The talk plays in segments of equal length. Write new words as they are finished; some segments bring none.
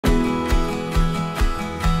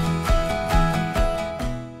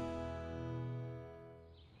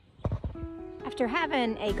After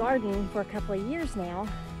having a garden for a couple of years now,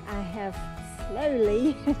 I have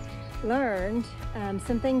slowly learned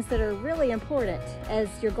some things that are really important as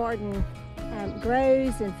your garden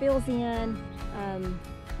grows and fills in.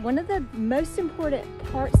 One of the most important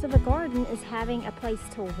parts of a garden is having a place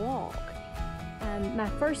to walk. My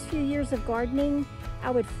first few years of gardening, I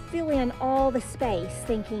would fill in all the space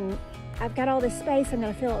thinking, I've got all this space, I'm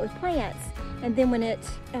going to fill it with plants. And then when it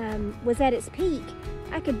was at its peak,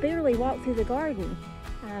 I could barely walk through the garden.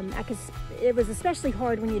 It was especially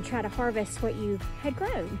hard when you'd try to harvest what you had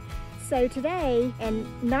grown. So today, and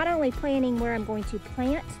not only planning where I'm going to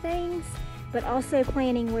plant things, but also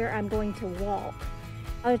planning where I'm going to walk.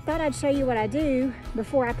 I thought I'd show you what I do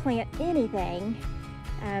before I plant anything.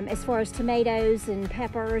 As far as tomatoes and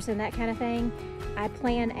peppers and that kind of thing, I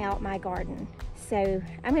plan out my garden. So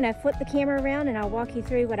I'm gonna flip the camera around and I'll walk you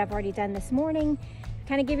through what I've already done this morning,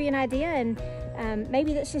 kind of give you an idea, and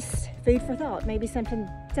maybe that's just food for thought, maybe something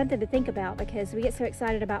to think about, because we get so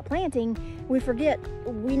excited about planting, we forget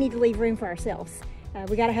we need to leave room for ourselves.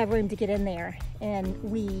 We gotta have room to get in there and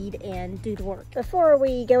weed and do the work. Before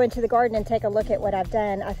we go into the garden and take a look at what I've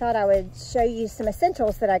done, I thought I would show you some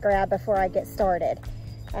essentials that I grab before I get started.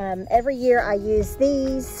 Every year I use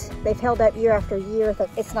these. They've held up year after year.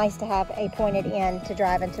 It's nice to have a pointed end to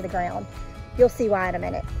drive into the ground. You'll see why in a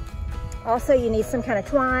minute. Also, you need some kind of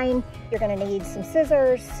twine. You're gonna need some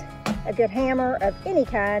scissors, a good hammer of any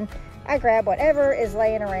kind. I grab whatever is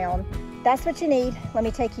laying around. That's what you need. Let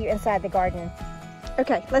me take you inside the garden.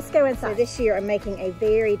 Okay, let's go inside. So this year I'm making a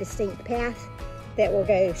very distinct path that will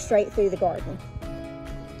go straight through the garden.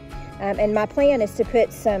 And my plan is to put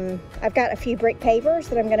I've got a few brick pavers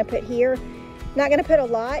that I'm gonna put here. Not gonna put a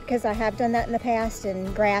lot because I have done that in the past,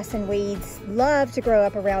 and grass and weeds love to grow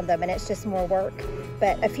up around them and it's just more work.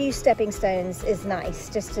 But a few stepping stones is nice,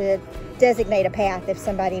 just to designate a path if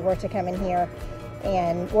somebody were to come in here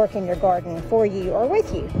and work in your garden for you or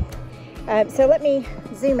with you. So let me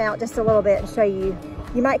zoom out just a little bit and show you.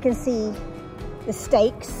 You might can see the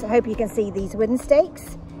stakes. I hope you can see these wooden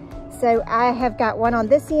stakes. So I have got one on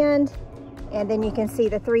this end, and then you can see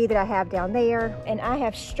the 3 that I have down there. And I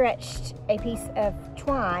have stretched a piece of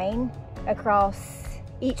twine across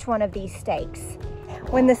each one of these stakes.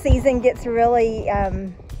 When the season gets really,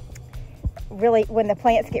 when the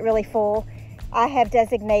plants get really full, I have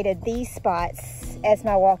designated these spots as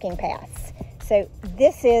my walking paths. So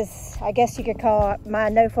this is, I guess you could call it my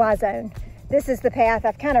no-fly zone. This is the path.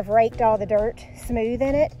 I've kind of raked all the dirt smooth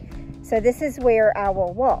in it. So this is where I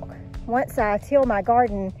will walk. Once I till my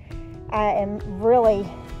garden, I am really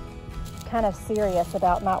kind of serious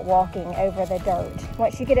about not walking over the dirt.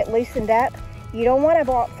 Once you get it loosened up, you don't want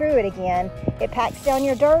to walk through it again. It packs down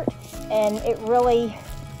your dirt, and it really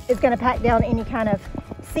is going to pack down any kind of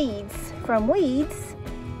seeds from weeds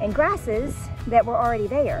and grasses that were already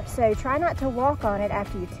there. So try not to walk on it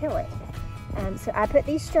after you till it. So I put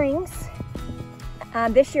these strings.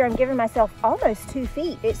 This year I'm giving myself almost 2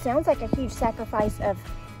 feet. It sounds like a huge sacrifice of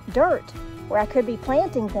dirt where I could be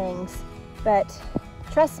planting things, but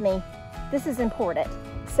trust me, this is important.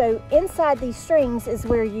 So inside these strings is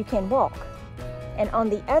where you can walk, and on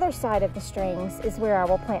the other side of the strings is where I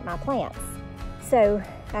will plant my plants. So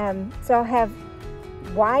I'll have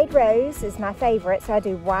wide rows is my favorite. So I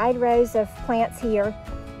do wide rows of plants here.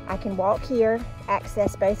 I can walk here,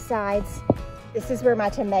 access both sides. This is where my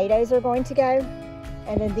tomatoes are going to go,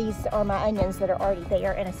 and then these are my onions that are already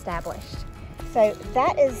there and established. So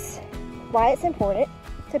that is why it's important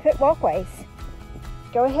to put walkways.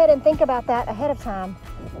 Go ahead and think about that ahead of time,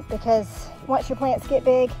 because once your plants get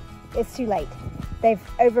big, it's too late. They've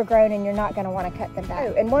overgrown and you're not going to want to cut them back.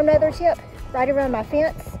 Oh, and one other tip, right around my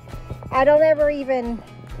fence,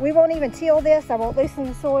 we won't even till this. I won't loosen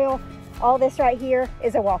the soil. All this right here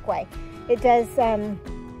is a walkway. It does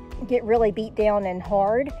get really beat down and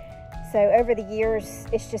hard. So over the years,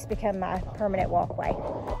 it's just become my permanent walkway.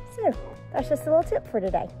 So that's just a little tip for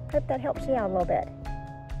today. Hope that helps you out a little bit.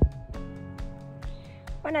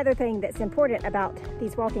 One other thing that's important about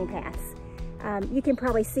these walking paths, you can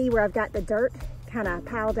probably see where I've got the dirt kind of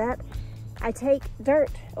piled up. I take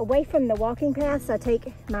dirt away from the walking paths. I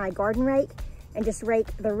take my garden rake and just rake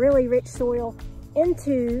the really rich soil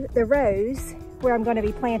into the rows where I'm going to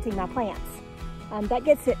be planting my plants. That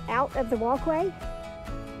gets it out of the walkway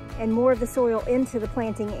and more of the soil into the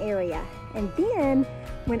planting area. And then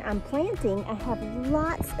when I'm planting, I have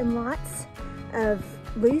lots and lots of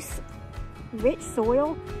loose, rich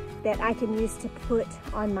soil that I can use to put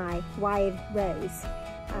on my wide rows.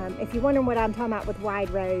 If you're wondering what I'm talking about with wide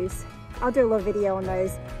rows, I'll do a little video on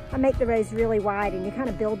those. I make the rows really wide and you kind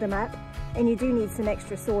of build them up, and you do need some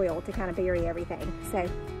extra soil to kind of bury everything. So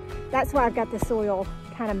That's why I've got the soil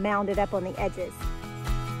kind of mounded up on the edges.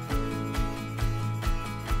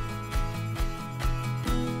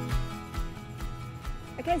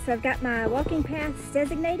 Okay, so I've got my walking paths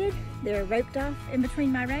designated. They're roped off in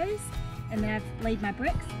between my rows, and then I've laid my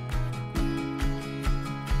bricks.